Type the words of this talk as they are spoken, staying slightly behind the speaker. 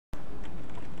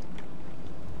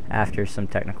after some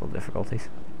technical difficulties.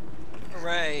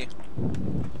 Hooray!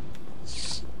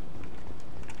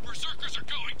 Berserkers are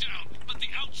going down, but the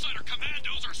outsider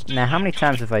commandos are still Now, how many incoming.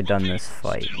 times have I done this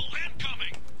fight? Still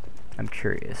incoming. I'm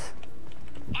curious.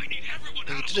 I need everyone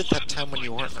You out did of it the that time when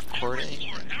you weren't recording.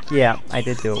 Yeah, I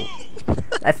did do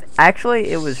it.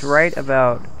 Actually, it was right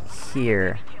about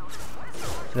here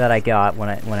that I got when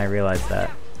I realized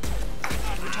that.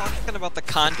 We were talking about the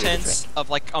contents of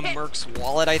like a Merc's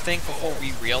wallet, I think, before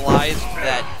we realized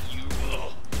that you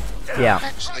Yeah,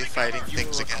 Actually fighting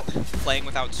things were again. playing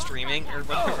without streaming or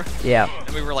whatever. yeah.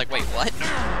 And we were like, wait, what?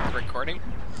 Recording?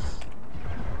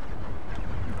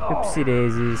 Oopsie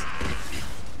daisies.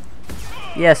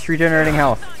 Yes, regenerating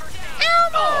health.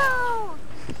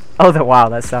 Oh, wow,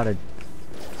 that sounded.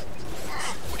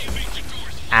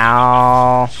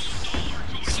 Ow.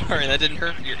 Sorry, that didn't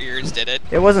hurt your ears, did it?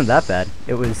 It wasn't that bad.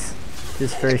 It was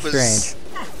just very It was- strange.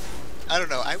 I don't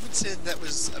know. I would say that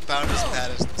was about as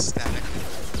bad as the static.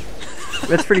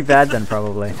 That's pretty bad then,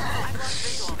 probably.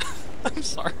 I'm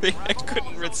sorry, I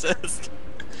couldn't resist.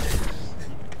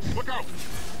 Look out! I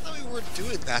thought we weren't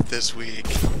doing that this week.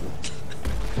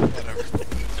 Whatever.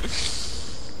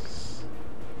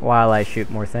 While I shoot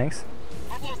more things.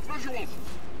 I've lost visuals.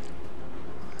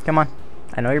 Come on.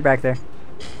 I know you're back there.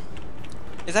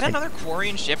 Is that another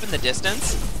Quarian ship in the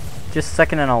distance? Just a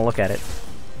second and I'll look at it.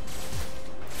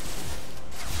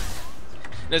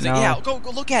 There's No. yeah, go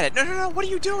look at it. No, what are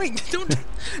you doing?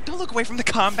 Don't look away from the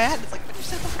combat. It's like, what you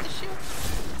said about the ship?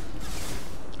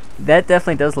 That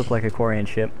definitely does look like a Quarian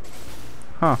ship.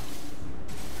 Huh.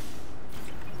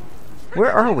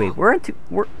 Where are we? We're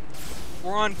We're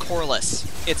on Corliss.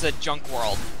 It's a junk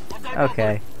world.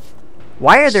 okay.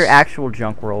 Why are there actual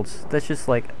junk worlds? That's just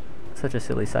like such a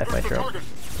silly sci-fi trope.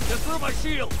 Just through my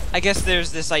shield. I guess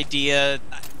there's this idea.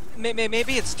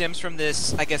 Maybe it stems from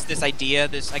this. I guess this idea.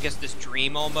 This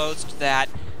dream almost that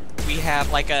we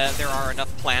have like there are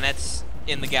enough planets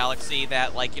in the galaxy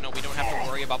that like we don't have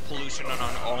to worry about pollution on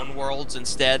our own worlds.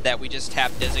 Instead, that we just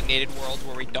have designated worlds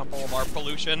where we dump all of our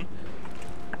pollution.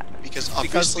 Because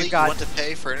obviously we've you got- want to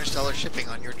pay for interstellar shipping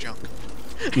on your junk.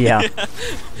 Yeah.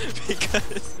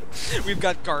 Because we've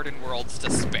got garden worlds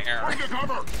to spare. Under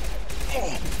cover.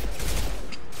 Oh.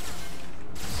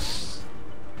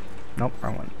 Nope,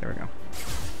 wrong one. There we go.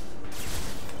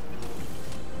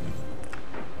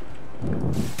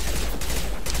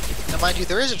 Now, mind you,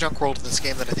 there is a junk world in this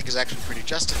game that I think is actually pretty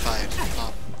justified.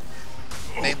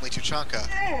 Namely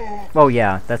Tuchanka. Oh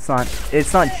yeah, it's not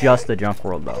just a junk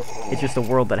world though. It's just a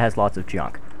world that has lots of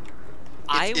junk.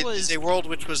 It is a world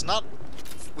which was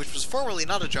formerly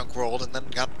not a junk world and then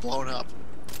got blown up.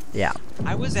 Yeah.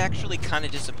 I was actually kind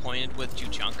of disappointed with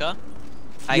Tuchanka.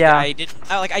 Yeah. I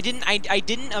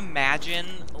didn't imagine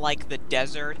like the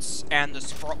deserts and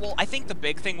the well, I think the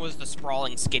big thing was the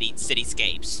sprawling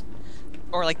cityscapes,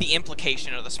 or like the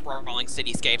implication of the sprawling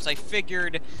cityscapes. I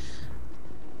figured,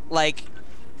 like,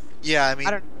 Yeah, I mean,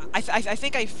 I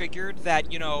think I figured that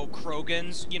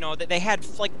Krogans, that they had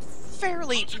like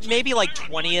fairly maybe like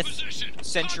 20th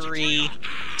century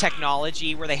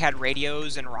technology where they had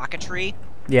radios and rocketry.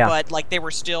 Yeah. But like they were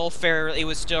still it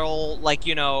was still like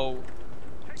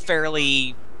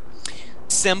fairly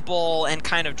simple and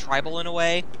kind of tribal in a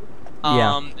way.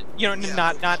 Yeah. yeah,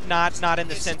 Not in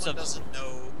the case sense someone of. doesn't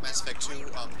know Mass Effect 2,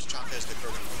 Tuchanka is the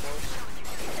Krogan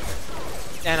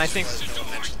world. And I think No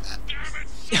one mentioned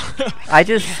that. I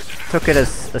just took it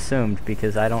as assumed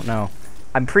because I don't know.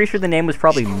 I'm pretty sure the name was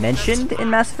probably mentioned in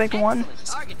Mass Effect 1.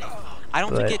 I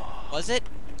don't But- think it was it.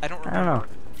 I don't I remember. don't know.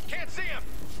 Can't see him.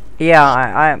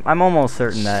 Yeah, I'm almost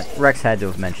certain that Rex had to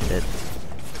have mentioned it.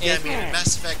 Yeah, I mean, in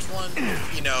Mass Effect 1,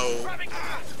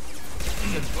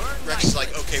 Rex is like,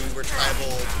 okay, we were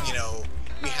tribal,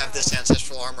 we have this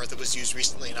ancestral armor that was used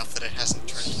recently enough that it hasn't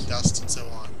turned to dust and so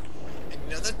on. And,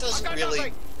 that doesn't really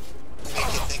make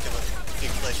you think of a big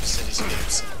place with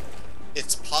cityscapes.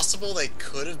 It's possible they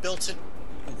could have built it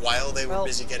while they were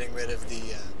busy getting rid of the,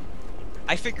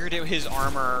 I figured his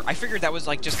armor. I figured that was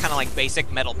like just kind of like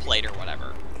basic metal plate or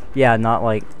whatever. Yeah, not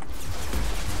like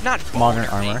Not Modern bone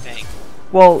or armor. anything.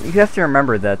 well, you have to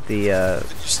remember that the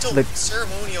But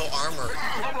ceremonial armor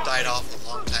died off a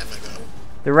long time ago.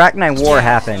 the Rachni War Yeah,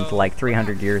 happened so- like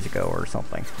 300 years ago or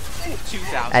something.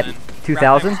 2000. At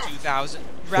 2000? 2000.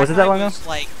 Was it that long ago? Was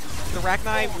like the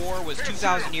Rachni War was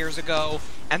 2,000 years ago,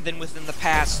 and then within the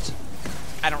past,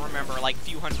 I don't remember, like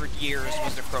few hundred years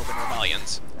was the Krogan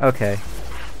rebellions. Okay.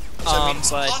 So, I mean, it's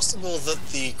But possible that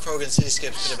the Krogan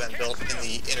cityscapes could have been built in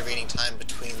the intervening time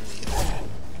between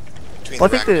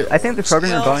between Well, the I think the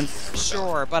programming Well, bones.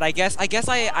 sure, but I guess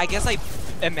I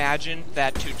imagined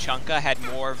that Tuchanka had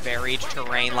more varied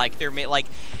terrain. Like there may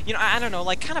I don't know,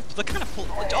 like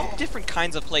all different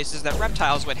kinds of places that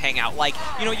reptiles would hang out. Like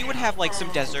you would have like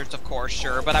some deserts, of course,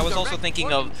 sure, but I was also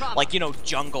thinking of like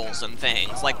jungles and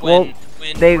things. Like when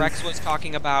Rex was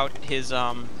talking about his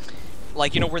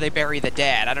like where they bury the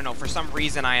dead. I don't know, for some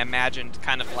reason I imagined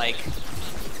kind of like.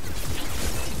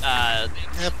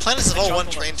 Planets of all one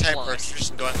train type are a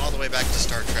tradition going all the way back to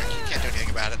Star Trek. You can't do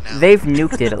anything about it now. They've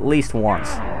nuked it at least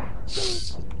once.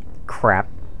 Crap.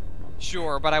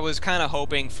 Sure, but I was kind of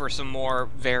hoping for some more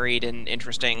varied and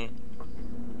interesting.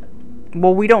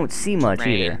 Well, we don't see much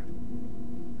either.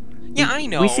 Yeah, I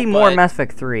know. We see more Mass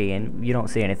Effect 3, and you don't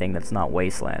see anything that's not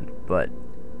Wasteland, but...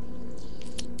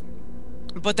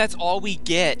 But that's all we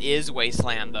get is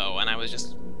Wasteland, though, and I was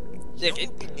just... It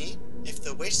would be neat if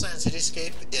the Wasteland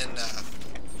cityscape in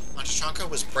Tuchanka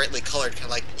was brightly colored, kind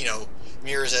of like,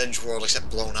 Mirror's Edge world, except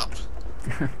blown up.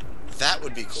 That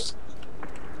would be cool.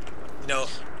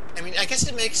 I mean, I guess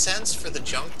it makes sense for the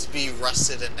junk to be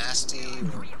rusted and nasty.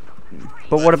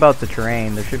 But what about the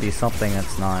terrain? There should be something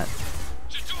that's not.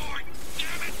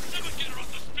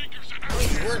 Well,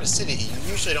 you were in a city.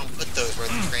 You usually don't put those where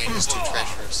the terrain is too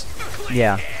treacherous.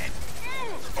 Yeah.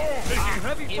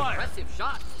 Impressive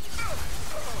shot.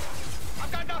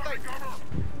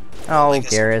 Oh,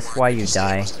 Garrus, why you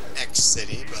die?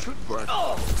 X-City, but...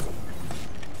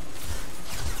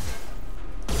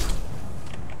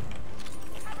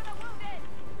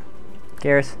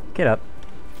 Garrus, get up.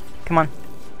 Come on.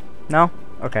 No?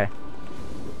 Okay.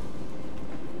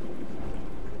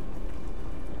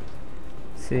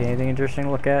 See anything interesting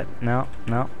to look at? No,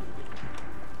 no.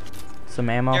 Some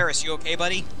ammo? Garrus, you okay,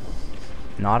 buddy?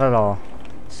 Not at all.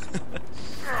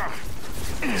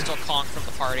 Still conked from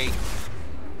the party.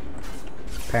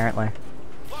 Apparently.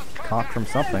 Conked from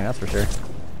something, that's for sure.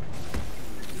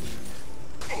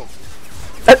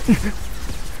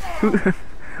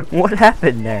 What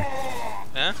happened there?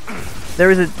 Huh? There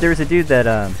was a dude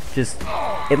that just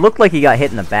it looked like he got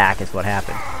hit in the back is what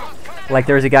happened. Like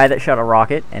there was a guy that shot a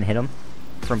rocket and hit him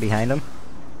from behind him.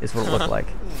 Is what it looked like.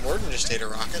 Morden just ate a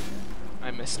rocket.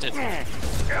 I missed it.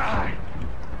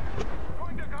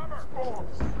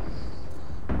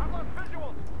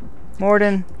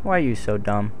 Morden, why are you so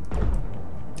dumb?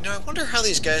 I wonder how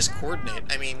these guys coordinate.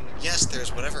 I mean, yes,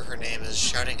 there's whatever her name is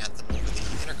shouting at them over the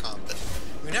intercom, but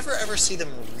we never ever see them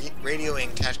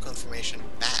radioing tactical information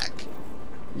back.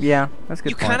 Yeah, that's a good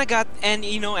You point. kind of got, and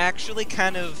actually that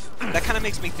kind of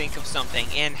makes me think of something.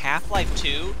 In Half-Life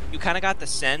 2, you kind of got the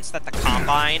sense that the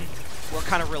Combine were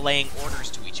kind of relaying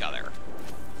orders to each other.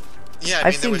 Yeah, I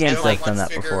I've mean, seen there was games no like one done that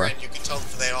figure, before. And you could tell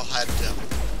that they all had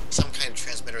some kind of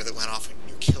transmitter that went off and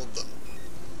you killed them.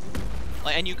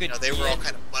 Like, and you could, They were all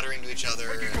kind of muttering to each other.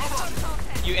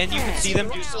 And you could see them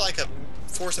do more like a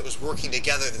force that was working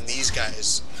together than these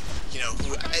guys.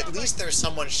 Who at least there's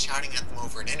someone shouting at them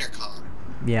over an intercom.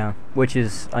 Yeah, which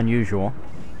is unusual.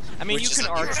 I mean, Which you is can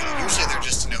argue. usually they're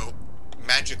just,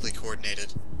 magically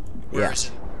coordinated. Whereas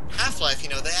in Half-Life,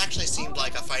 they actually seemed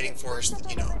like a fighting force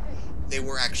that, they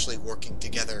were actually working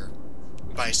together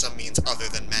by some means other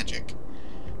than magic.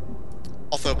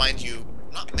 Although, mind you,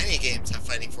 not many games have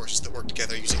fighting forces that work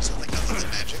together using something other than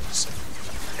magic, so...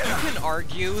 You can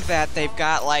argue that they've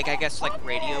got, I guess,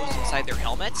 radios inside their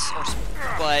helmets,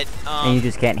 but, And you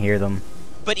just can't hear them.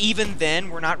 But even then,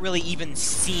 we're not really even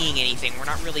seeing anything. We're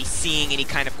not really seeing any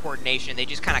kind of coordination. They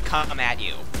just kind of come at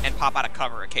you and pop out of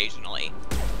cover occasionally.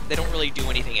 They don't really do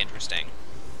anything interesting.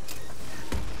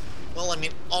 Well, I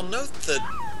mean, I'll note that,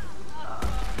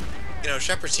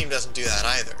 Shepard's team doesn't do that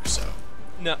either, so...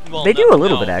 No, well, They do a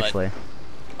little bit, but, actually.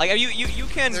 Like, you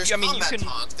can... There's I mean, you combat can...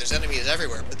 taunt, there's enemies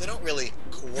everywhere, but they don't really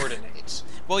coordinate.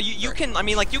 Well, you can... I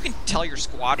mean, you can tell your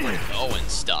squad where to go and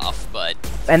stuff, but...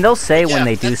 And they'll say when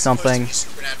they do that's supposed something... to be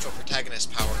supernatural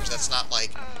protagonist powers. That's not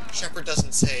like... Shepard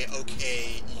doesn't say,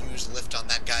 okay, use lift on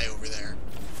that guy over there.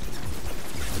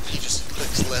 He just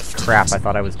clicks lift. Crap, I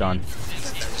thought I was done.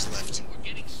 That was lift.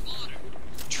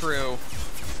 True.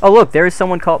 Oh look, there is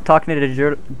someone talking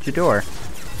to Jador.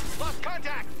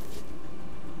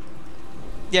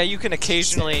 Yeah, you can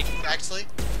occasionally... Actually...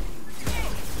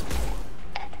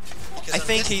 I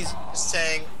think he's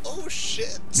saying, "Oh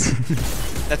shit."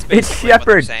 That's basically It's what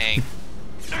they're Shepard. saying.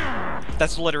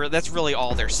 That's really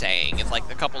all they're saying. It's like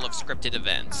a couple of scripted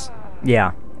events.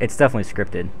 Yeah, it's definitely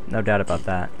scripted. No doubt about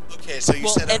that. Okay, so you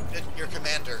Well, set up and- your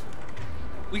commander.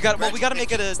 We got to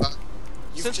make it a...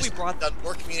 You've Since we just brought... done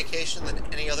more communication than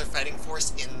any other fighting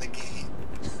force in the game.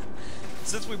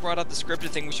 since we brought up the scripted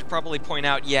thing, we should probably point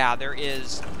out, yeah, there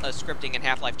is a scripting in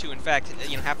Half-Life 2. In fact,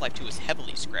 you know, Half-Life 2 is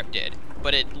heavily scripted,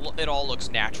 but it all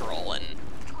looks natural and.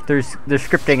 There's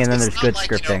scripting and then there's good like,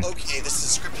 scripting. You know, okay, this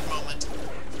is a scripted moment.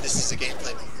 This is a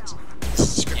gameplay moment. This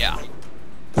is a scripted moment.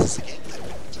 This is a gameplay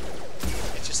moment.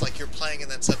 It's just like you're playing and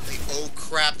then suddenly, oh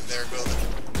crap, there go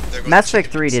the Mass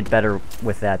Effect 3 did better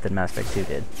with that than Mass Effect 2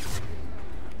 did.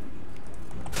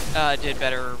 Did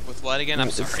better with what again?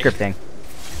 I'm sorry. Scripting.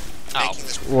 Making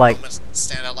this Like- moment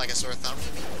stand out like a sore thumb,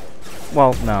 you mean?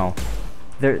 Well, no.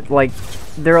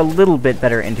 They're a little bit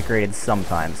better integrated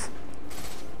sometimes.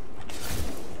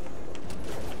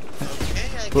 Okay,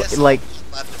 I guess Like,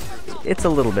 I'll have to prove it. it's a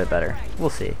little bit better. We'll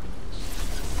see.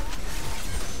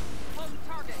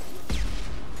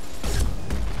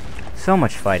 So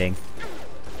much fighting.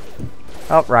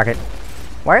 Oh, rocket.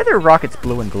 Why are their rockets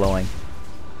blue and glowing?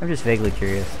 I'm just vaguely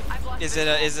curious. Is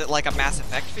it like a Mass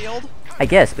Effect field? I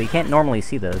guess, but you can't normally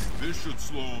see those. This should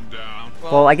slow him down.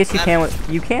 Well, I guess you can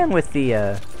with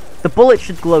the bullets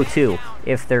should glow too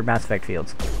if they're Mass Effect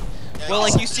fields. Well,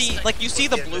 like you see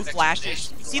the blue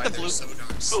flashes. You see the blue. So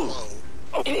darn slow.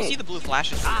 You see the blue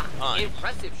flashes.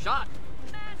 Impressive shot.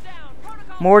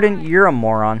 Morden, you're a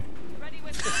moron.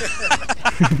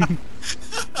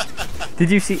 Did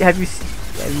you see? Have you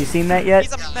seen that yet?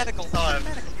 He's a medical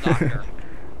doctor.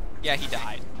 Yeah, he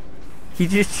died. He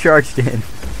just charged in.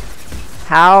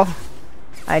 How?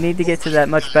 I need to get to that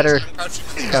much better I'm crouching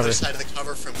to the cover. other side of the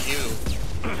cover from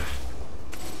you.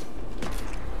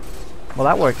 Well,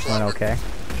 that worked went okay.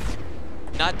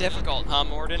 Not difficult, huh,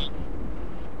 Morden?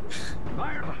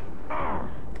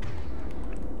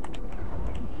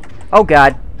 Oh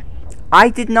god. I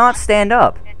did not stand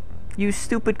up. You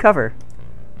stupid cover.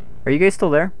 Are you guys still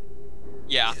there?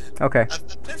 Yeah. Okay.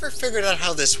 I've never figured out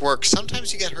how this works.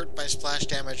 Sometimes you get hurt by splash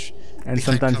damage. And behind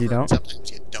sometimes you cover, don't?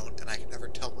 Sometimes you don't, and I can never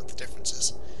tell what the difference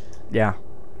is. Yeah.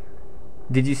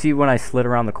 Did you see when I slid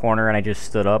around the corner and I just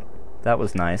stood up? That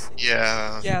was nice.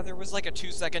 Yeah. Yeah, there was like a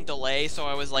 2-second delay, so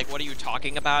I was like, what are you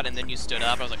talking about? And then you stood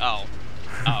up, I was like, oh.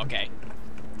 Oh, okay.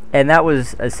 And that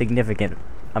was a significant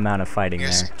amount of fighting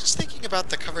Yes, there. just thinking about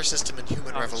the cover system in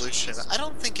Human Revolution, I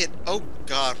don't think it... Oh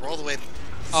god, we're all the way...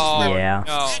 Oh, Yeah.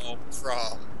 no.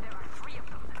 From...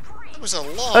 It was a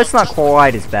long... Oh, it's not time.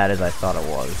 quite as bad as I thought it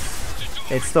was.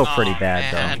 It's still pretty Aw,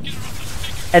 bad, man. though.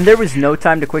 And there was no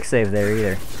time to quick save there,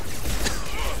 either.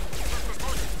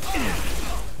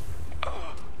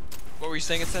 What were you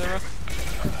saying, etc.?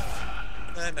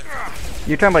 No.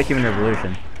 You're talking about Human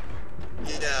Revolution.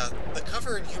 Yeah, the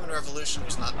cover in Human Revolution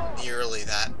was not nearly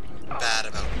that bad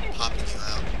about popping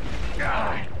you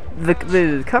out.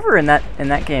 The cover in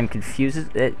that game confuses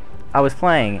it. I was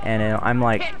playing and I'm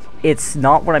like, it's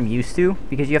not what I'm used to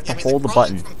because you have to I mean, hold the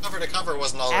crawling button. from cover to cover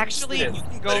wasn't all that Actually, smooth, you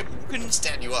can but go. it wouldn't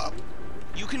stand you up.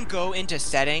 You can go into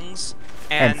settings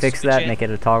And fix switch that, make it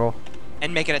a toggle.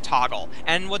 and make it a toggle.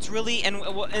 And what's really and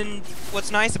what's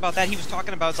nice about that he was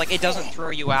talking about is like it doesn't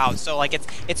throw you out. So like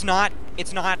it's not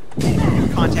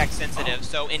contact sensitive.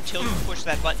 So until you push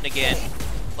that button again,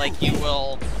 like you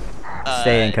will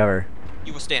Stay in cover.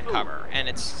 You will stay in cover, and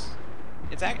it's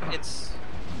I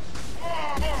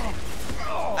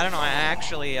don't know. I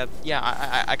actually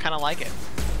yeah I kind of like it.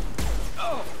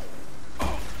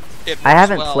 I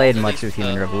haven't well, played at much least, of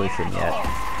Human Revolution yet.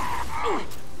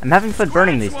 I'm having fun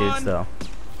burning these dudes though.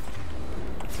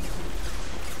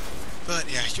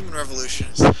 But yeah, Human Revolution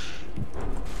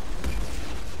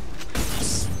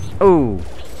Oh,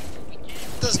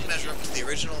 doesn't measure up to the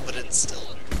original, but it's still...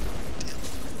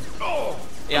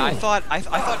 Yeah, I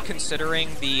thought considering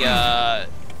the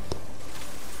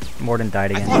Morden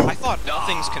died again. I thought all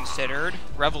things considered,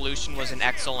 Revolution was an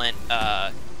excellent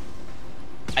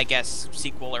I guess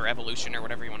sequel or evolution or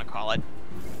whatever you want to call it.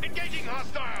 Engaging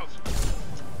hostiles.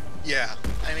 Yeah,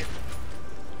 I mean,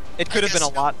 It could have been a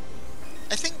guess- lot.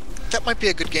 I think that might be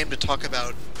a good game to talk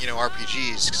about, you know,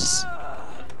 RPGs, 'cause, you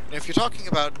know, if you're talking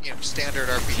about, you know, standard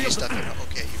RPG stuff, you know,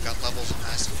 okay, you've got levels in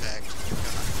Mass Effect,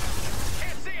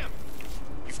 Can't see him.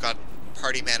 you've got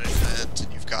party management,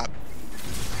 and you've got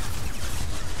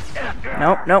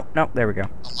Nope. There we go.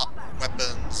 a lot more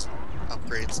weapons,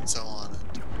 upgrades, and so on.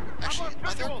 And actually,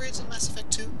 are there upgrades in Mass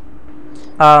Effect 2?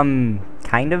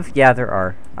 Kind of. Yeah, there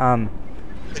are.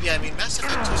 But yeah, I mean, Mass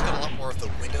Effect 2's got a lot more of the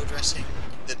window dressing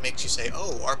that makes you say,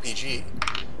 oh, RPG.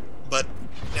 But,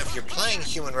 you know, if you're playing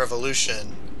Human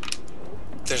Revolution,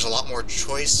 there's a lot more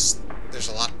choice, there's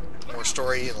a lot more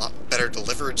story, a lot better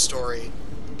delivered story.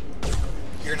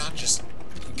 You're not just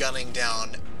gunning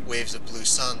down waves of blue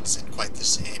suns in quite the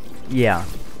same... Yeah,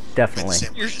 quite the definitely.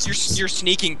 same way. You're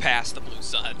sneaking past the Blue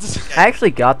Suns. I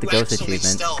actually got the You ghost actually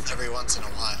achievement. stealth every once in a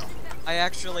while.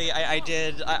 I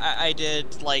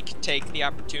did like take the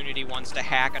opportunity once to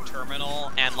hack a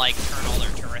terminal and like turn all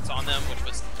their turrets on them, which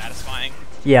was satisfying.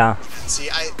 Yeah. See,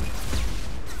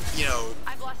 you know,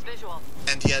 I've lost visual.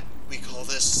 and yet we call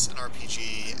this an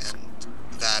RPG, and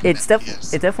that. It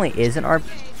definitely is an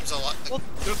RPG. There's a lot. Well,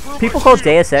 People call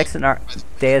Deus Ex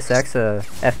Deus Ex a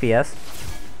FPS.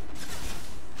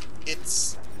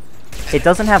 It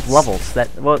doesn't have levels.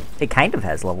 Well, it kind of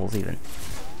has levels even.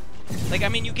 like, I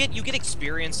mean, you get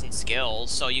experience and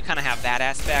skills, so you kind of have that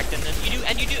aspect, and then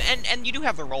you do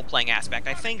have the role playing aspect.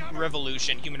 I think Human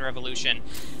Revolution,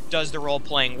 does the role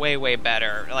playing way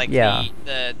better. Like yeah.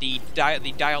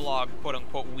 the dialogue, quote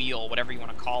unquote, wheel, whatever you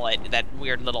want to call it, that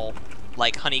weird little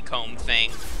like honeycomb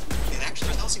thing. It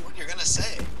actually tells you what you're gonna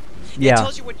say. Yeah. It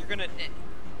tells you what you're gonna.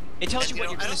 It tells you what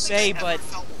you're gonna say, but I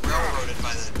felt railroaded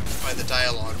by the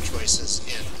dialogue choices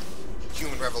in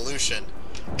Human Revolution.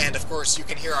 And of course, you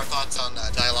can hear our thoughts on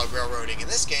dialogue railroading in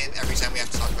this game every time we have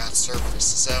to talk about servers.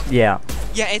 So yeah,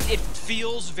 it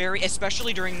feels very,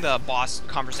 especially during the boss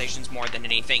conversations more than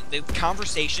anything. The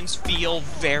conversations feel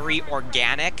very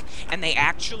organic, and they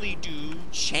actually do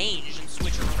change and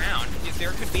switch around.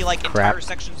 There could be like entire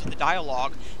sections of the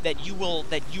dialogue that you will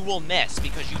miss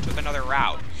because you took another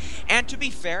route. And to be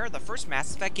fair, the first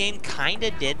Mass Effect game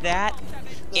kinda did that.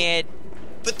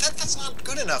 But that's not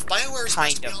good enough. BioWare is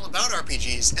supposed to be all about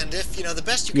RPGs, and if, the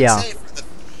best you can say for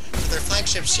their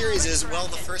flagship series is, well,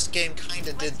 the first game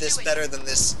kinda did this better than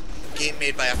this game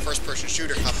made by a first-person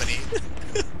shooter company,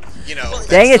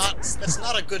 that's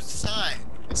not a good sign.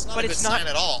 It's not a good sign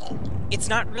at all. It's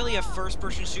not really a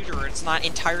first-person shooter, or it's not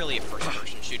entirely a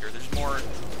first-person shooter. There's more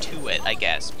to it, I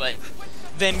guess, but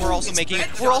then we're also making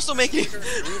FPS,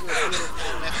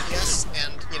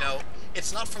 and,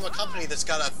 it's not from a company that's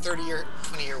got a 30-year,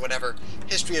 20-year, whatever,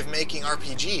 history of making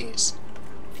RPGs.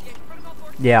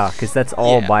 Yeah, because that's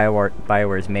all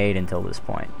BioWare's made until this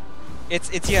point. It's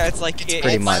like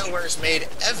pretty much BioWare's made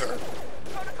ever.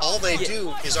 All they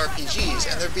do is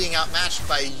RPGs, and they're being outmatched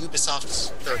by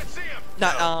Ubisoft's,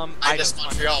 Eidos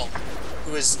Montreal,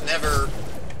 who is never.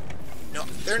 No,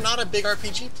 they're not a big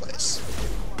RPG place,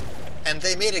 and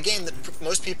they made a game that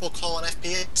most people call an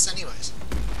FPS, anyways.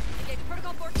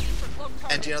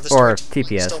 And the story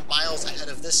is still miles ahead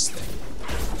of this thing.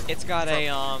 It's got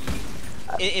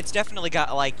it's definitely got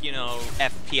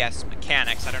FPS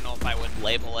mechanics. I don't know if I would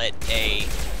label it a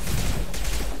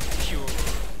pure.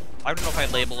 I don't know if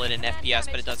I'd label it an FPS,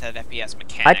 but it does have FPS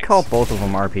mechanics. I'd call both of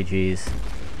them RPGs.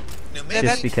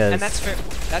 Just because. And that's fair.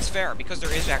 That's fair because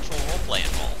there is actual roleplay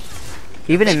involved.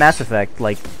 Even in Mass Effect,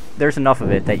 there's enough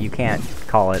of it that you can't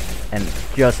call it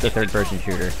just a third-person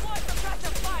shooter.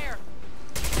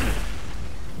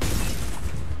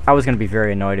 I was gonna be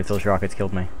very annoyed if those rockets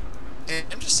killed me. And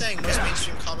I'm just saying, most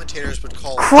mainstream commentators would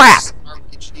call this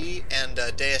RPG and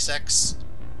Deus Ex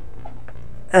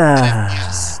an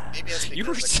FPS. Maybe that's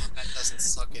because that doesn't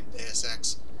suck in Deus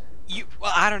Ex.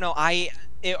 Well, I don't know. Are you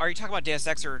talking about Deus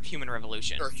Ex or Human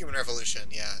Revolution? Or Human Revolution,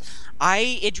 yeah.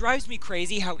 It drives me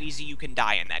crazy how easy you can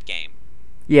die in that game.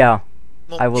 Yeah.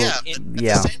 Well, I will. Yeah, but at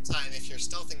the same time, if you're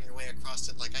stealthing your way across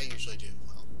it like I usually do,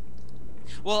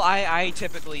 well, I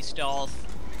typically stealth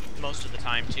most of the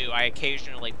time too. I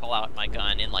occasionally pull out my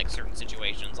gun in certain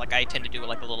situations. I tend to do a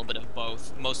little bit of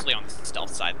both, mostly on the stealth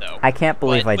side though. I can't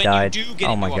believe I died. When you do get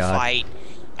into a fight,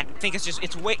 I think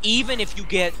it's way, even if you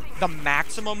get the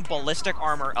maximum ballistic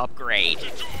armor upgrade,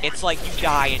 it's like you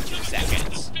die in 2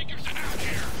 seconds,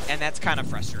 and that's kind of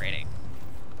frustrating.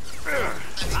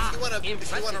 I mean,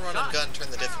 if you want to run a gun, turn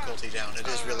the difficulty down. It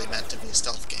is really meant to be a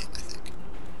stealth game, I think.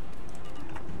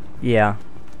 Yeah.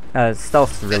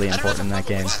 Stealth's really important in that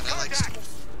game. I like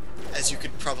stealth. As you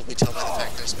could probably tell by the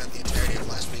fact I spent the entirety of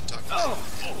last week talking about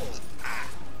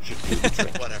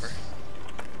it. Whatever.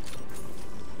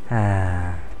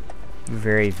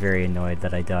 Very, very annoyed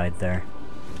that I died there.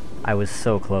 I was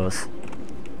so close.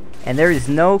 And there is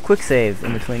no quick save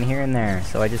in between here and there,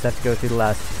 so I just have to go through the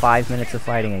last 5 minutes of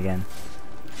fighting again.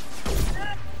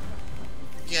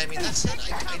 Yeah, I mean, that said,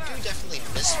 I do definitely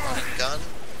miss running gun.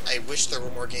 I wish there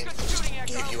were more games that just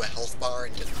gave you a health bar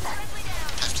and didn't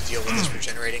have to deal with this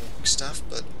regenerating stuff,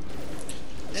 but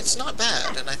it's not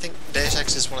bad, and I think Deus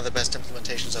Ex is one of the best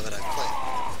implementations of it I've played.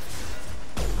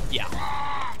 Yeah.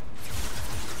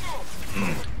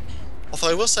 Although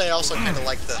I will say I also kind of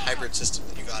like the hybrid system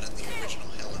that you got in the original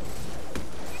Halo.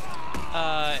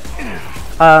 I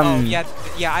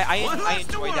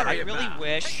enjoyed that. I really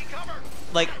wish...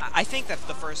 I think that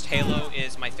the first Halo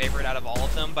is my favorite out of all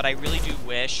of them, but I really do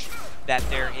wish that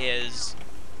there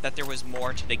was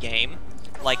more to the game.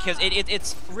 Cause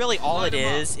it's really all it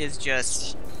is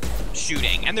just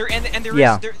shooting, and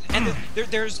Yeah.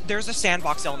 there's a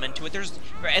sandbox element to it. There's,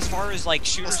 as far as like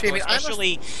shooters go,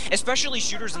 especially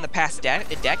shooters in the past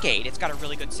decade, it's got a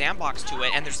really good sandbox to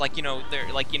it. And there's like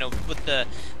with the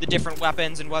different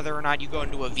weapons and whether or not you go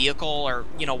into a vehicle or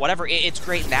whatever, it's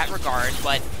great in that regard.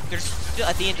 But there's still,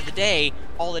 at the end of the day,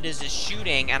 all it is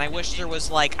shooting. And I wish there was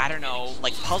like, I don't know,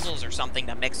 like puzzles or something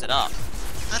to mix it up.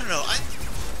 I don't know. I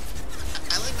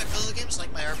like my puzzle games,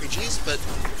 like my RPGs, but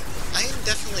I am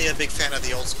definitely a big fan of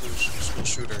the old school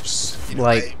shooters.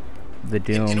 Like the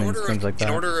Doom and things like that.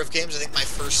 In order of games, I think my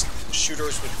first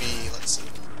shooters would be, let's see,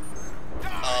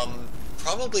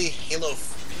 probably Halo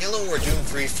or Doom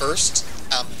 3 first,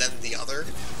 then the other,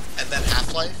 and then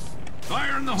Half-Life.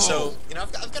 Fire in the hole! So,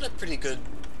 I've got a pretty good...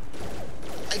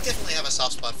 I definitely have a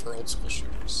soft spot for old school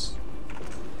shooters.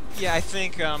 Yeah, I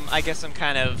think, I guess I'm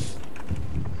kind of...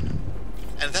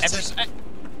 And that's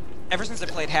ever since I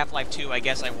played Half-Life 2, I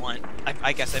guess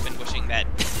I guess I've been wishing that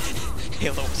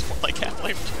Halo was more like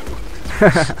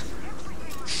Half-Life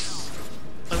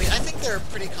 2. I mean, I think they're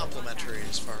pretty complementary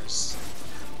as far as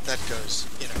that goes,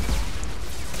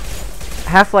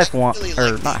 Half-Life 1, really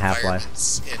or like not the Half-Life.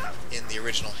 environments in the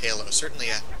original Halo. Certainly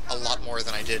a lot more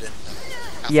than I did in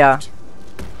Half-Life Yeah. 2.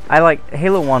 I like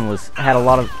Halo 1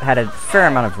 had a fair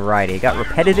amount of variety. It got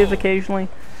repetitive occasionally,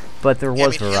 but there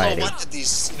was variety. Halo 1 had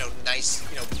these, nice,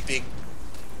 big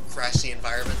grassy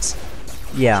environments.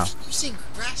 Yeah. You see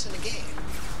grass in a game.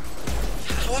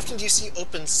 How often do you see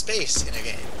open space in a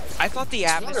game? I thought the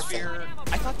atmosphere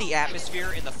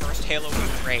in the first Halo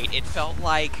was great. It felt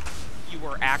like you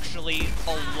were actually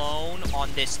alone on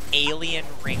this alien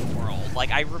ring world.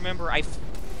 Like, I remember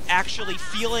actually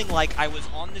feeling like I was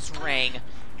on this ring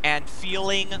and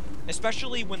feeling,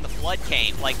 especially when the flood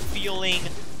came, like feeling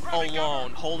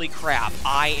alone. Holy crap,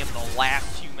 I am the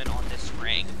last human on this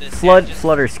ring. Flood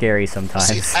are scary sometimes.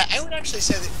 See, I would actually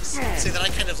say that I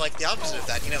kind of like the opposite of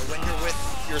that. When you're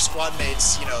with your squad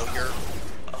mates,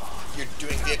 you're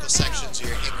doing vehicle sections, or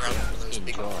you're hanging around with those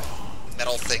big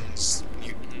metal things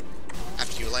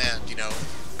after you land,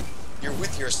 you're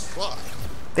with your squad.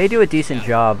 They do a decent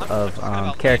job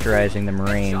of characterizing the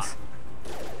Marines.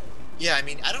 Yeah, I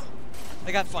mean,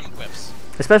 They got fun quips.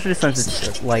 Especially since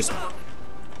it's like...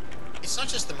 It's not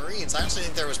just the Marines. I actually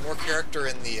think there was more character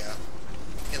in the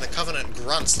Covenant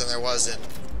grunts than there was in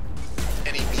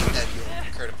any meathead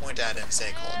you'll care to point at in,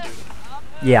 say, Call of Duty.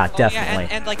 Yeah, definitely. Yeah,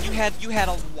 and like you have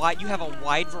a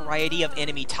wide variety of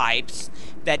enemy types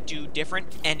that do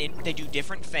different they do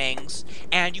different things,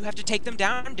 and you have to take them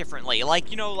down differently.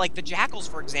 Like like the Jackals,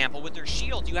 for example, with their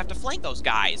shields, you have to flank those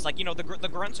guys. Like the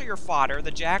grunts are your fodder. The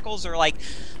Jackals are like,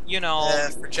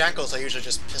 For Jackals, I usually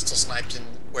just pistol sniped in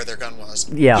where their gun was.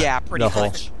 Yeah, pretty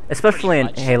much. Especially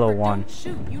in Halo 1.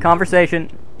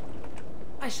 Conversation.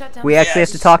 I shut down We actually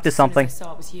have to talk to something. I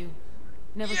saw it was you.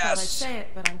 Never thought I'd say it,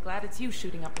 but I'm glad it's you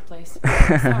shooting up the place.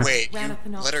 Wait, you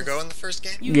let her go in the first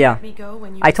game? Yeah.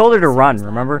 I told her to run,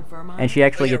 remember? And she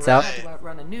actually gets out. See?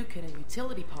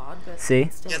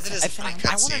 Yeah, that is a funny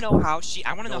I want to know how she.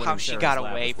 I want to know how she got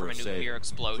away from a nuclear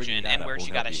explosion and where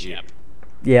she got a ship.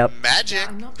 Yep. Magic.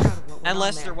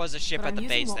 Unless there was a ship at the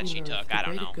base that she took. I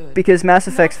don't know. Because Mass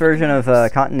Effect's version of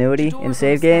continuity in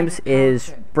save games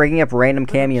is bringing up random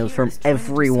cameos from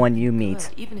everyone you meet.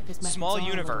 Small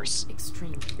universe.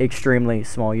 Extremely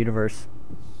small universe.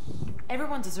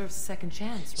 Everyone deserves a second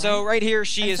chance, right? So right here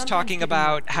she is talking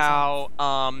about how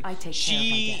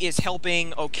she is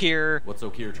helping Okir. What's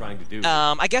Okir trying to do?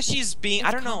 I guess she's being,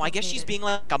 I don't know, I guess she's being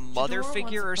like a mother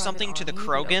figure or something to the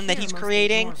Krogan that he's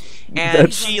creating,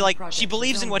 and she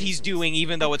believes in what he's doing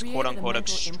even though it's quote unquote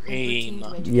extreme.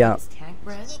 Yeah.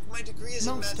 Look, my degree is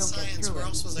in mad science. Where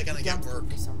else was I gonna get work?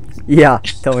 Yeah,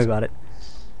 tell me about it.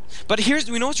 But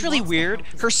we know what's really weird?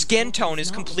 Her skin tone is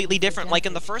completely different. Like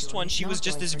in the first one, she was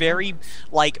just this very,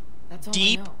 like,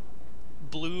 deep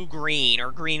blue-green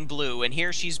or green-blue, and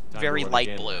here she's very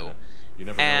light blue.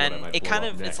 And it kind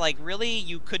of, it's like, really,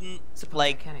 you couldn't,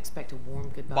 like,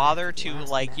 bother to,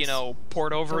 like,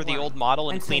 port over the old model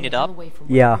and clean it up?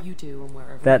 Yeah.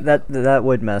 That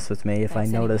would mess with me if I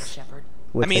noticed.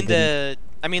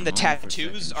 I mean the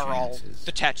tattoos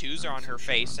are on her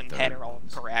face and head are all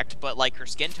correct, but like her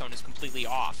skin tone is completely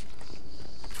off.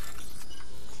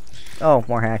 Oh,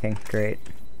 more hacking. Great.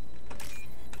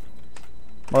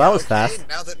 Well, that was fast.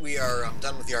 Now that we are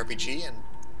done with the RPG and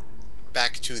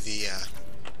back to the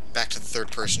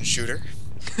third-person shooter.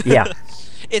 Yeah.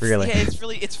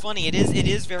 It's funny. It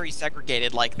is very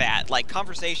segregated like that. Like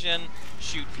conversation,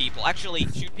 shoot people. Actually,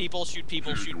 shoot people, shoot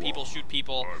people, shoot people, shoot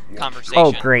people. Conversation.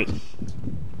 Oh, great.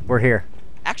 We're here.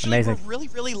 Actually, Amazing. We're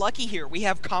really lucky here. We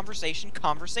have conversation,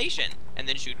 and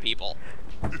then shoot people.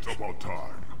 It's about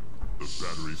time. The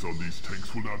batteries on these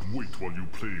tanks will not wait while you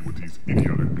play with these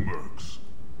idiotic mercs.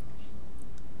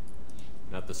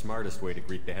 Not the smartest way to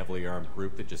greet the heavily armed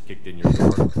group that just kicked in your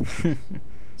door.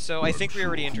 So I think we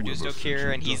already introduced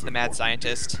Okir, and he's the mad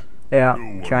scientist. Yeah,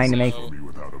 trying to make...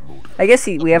 I guess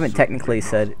we haven't technically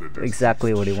said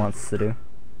exactly what he wants to do.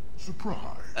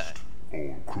 Surprised.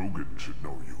 All Krogan should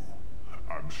know you.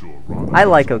 I'm sure Ron I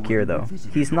like Okir, though.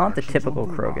 He's not the typical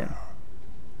over Krogan. Raya.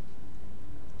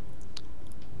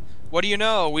 What do you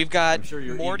know? We've got I'm sure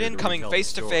you're Morden eager to coming retell the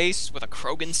face to story. face with a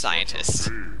Krogan scientist.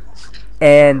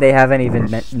 And they haven't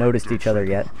even noticed each other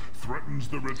yet. Threatens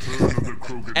the return of the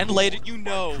Krogan And later, you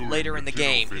know, during later in the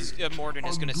game, Morden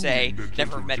is gonna say,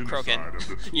 "Never met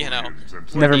Krogan," you know.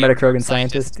 Never met a Krogan Krogan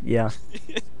scientist? Yeah.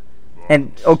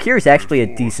 And Okir's actually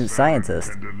a decent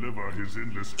scientist.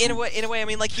 In a way, I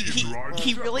mean, like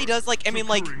he really does, like, I mean,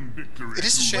 like, It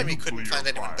is a shame he couldn't find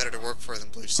anyone better to work for than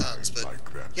Blue Suns, but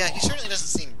yeah, he certainly doesn't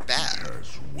seem bad.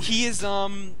 he is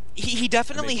he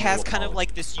definitely has kind of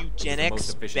like this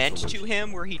eugenics bent to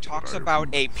him, where he talks about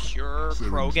a pure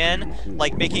Krogan,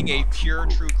 like making a pure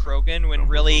true Krogan, when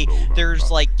really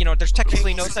there's, like, you know, there's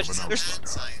technically no such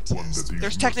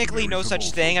there's technically no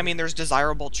such thing. I mean, there's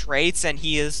desirable traits, and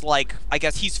he is, like, I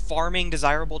guess he's farming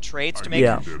desirable traits to make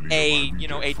a, you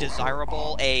know, a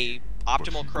desirable, a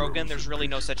optimal Krogan. There's really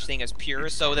no such thing as pure,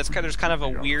 so there's kind of a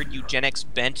weird eugenics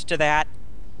bent to that.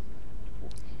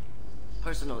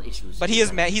 Personal issues. But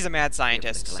he's a mad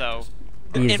scientist, so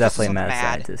He's emphasis definitely a on the mad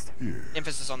scientist.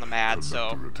 Emphasis on the mad,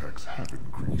 so attacks have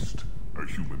increased. A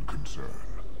human concern.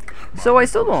 So I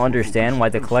still don't understand why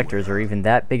the Collectors are even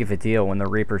that big of a deal when the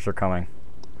Reapers are coming.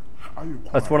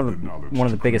 That's one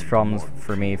of the biggest problems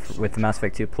for me with the Mass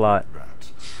Effect 2 plot.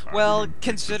 well,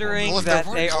 considering Well, if that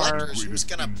there they weren't are, collectors, who's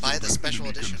gonna buy the special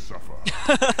edition?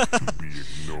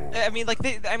 I mean,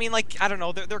 like I don't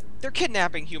know, they're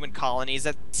kidnapping human colonies.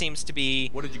 That seems to be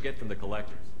What did you get from the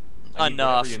collectors? I mean,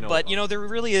 enough. whatever But about you know, there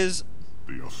really is.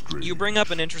 You bring up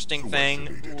an interesting thing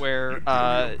where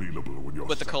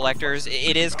with the Collectors,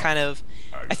 it is kind of.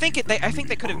 I think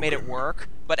they could have made it work,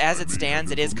 but as it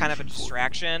stands, it is kind of a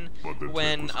distraction.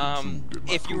 When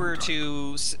if you were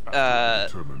to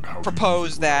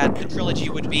propose that the trilogy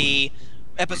would be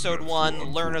Episode 1,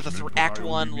 learn of the Act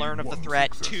 1, learn of the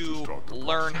threat. 2,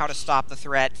 learn how to stop the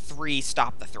threat. 3,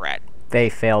 stop the threat. They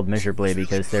failed miserably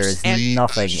because there is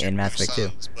nothing in Mass Effect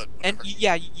 2. And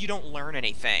yeah, you don't learn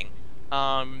anything.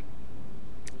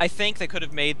 I think they could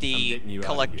have made the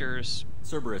Collectors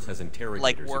Cerberus has interrogators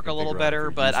like who work can a little figure out if better,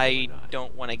 they're but useful I or not.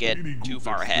 don't want to get too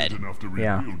far ahead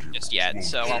Yeah. just yet,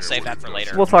 so I'll save that for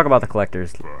later. We'll talk about the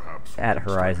Collectors at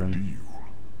Horizon.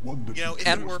 You know, if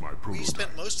And we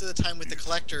spent most of the time with the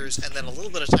Collectors and then a little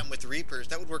bit of time with the Reapers,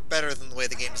 that would work better than the way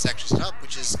the game is actually set up,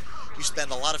 which is you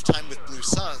spend a lot of time with Blue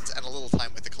Suns and a little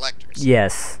time with the Collectors.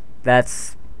 Yes,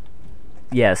 that's...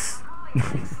 Yes.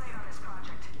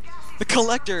 The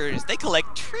Collectors, they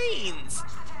collect trains!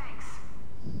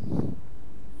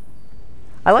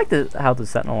 I like how the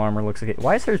Sentinel armor looks like it.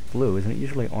 Why is hers blue? Isn't it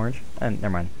usually orange? Never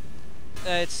mind.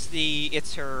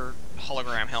 It's her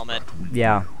hologram helmet.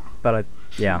 Yeah, but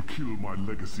yeah. Kill my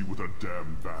legacy with a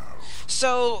damn valve.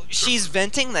 So, she's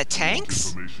venting the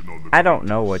tanks? I don't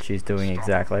know what she's doing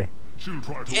exactly. She'll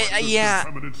try to Yeah,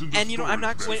 and you know, I'm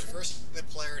not storage going... First, the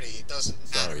polarity, it doesn't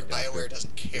matter. Sorry, BioWare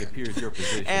doesn't It care. appears your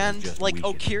position is And, just like,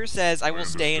 weakened. Okir says, I will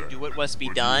stay and do what must be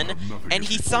done, and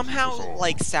he somehow,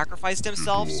 like, sacrificed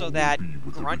himself so that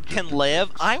Grunt can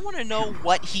live. I want to know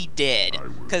what he did,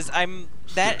 because I'm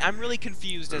really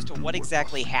confused as to what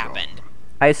exactly happened.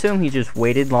 I assume he just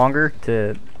waited longer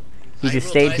to... He just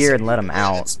stayed here and let him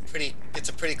out. It's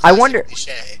a pretty I classic wonder-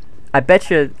 cliche. I bet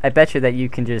you that you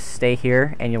can just stay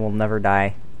here and you will never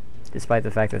die, despite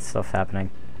the fact that stuff's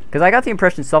happening. Because I got the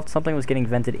impression something was getting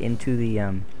vented into the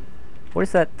what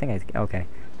is that thing? Okay,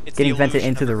 It's getting the vented illusion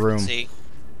into of the room. urgency.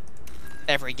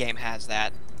 Every game has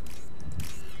that.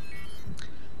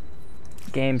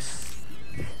 Games.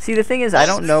 See, the thing is, I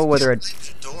don't know whether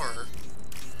The door.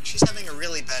 She's having a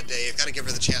really bad day. You've got to give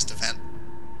her the chance to vent.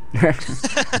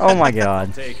 Oh my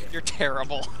god. You're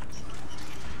terrible.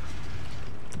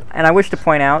 And I wish to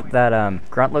point out that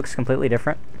Grunt looks completely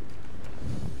different.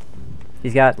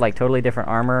 He's got like totally different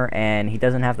armor, and he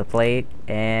doesn't have the plate,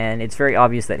 and it's very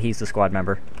obvious that he's the squad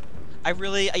member. I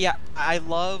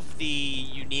love the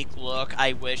unique look.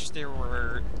 I wish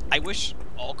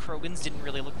all Krogans didn't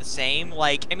really look the same.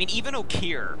 Like, I mean, even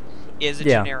Okir is a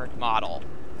generic model.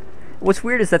 What's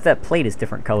weird is that plate is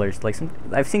different colors. Like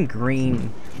I've seen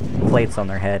green plates on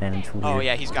their head, and it's weird. Oh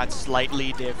yeah, he's got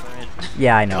slightly different.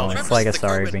 Yeah, I know. Well, It's like a the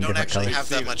sorry Krogan being don't different actually colors. have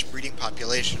that much breeding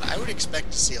population. I would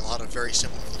expect to see a lot of very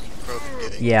similar looking Krogan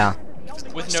getting. Yeah.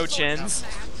 With no chins.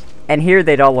 And here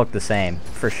they'd all look the same,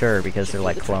 for sure, because they're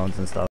like clones and stuff.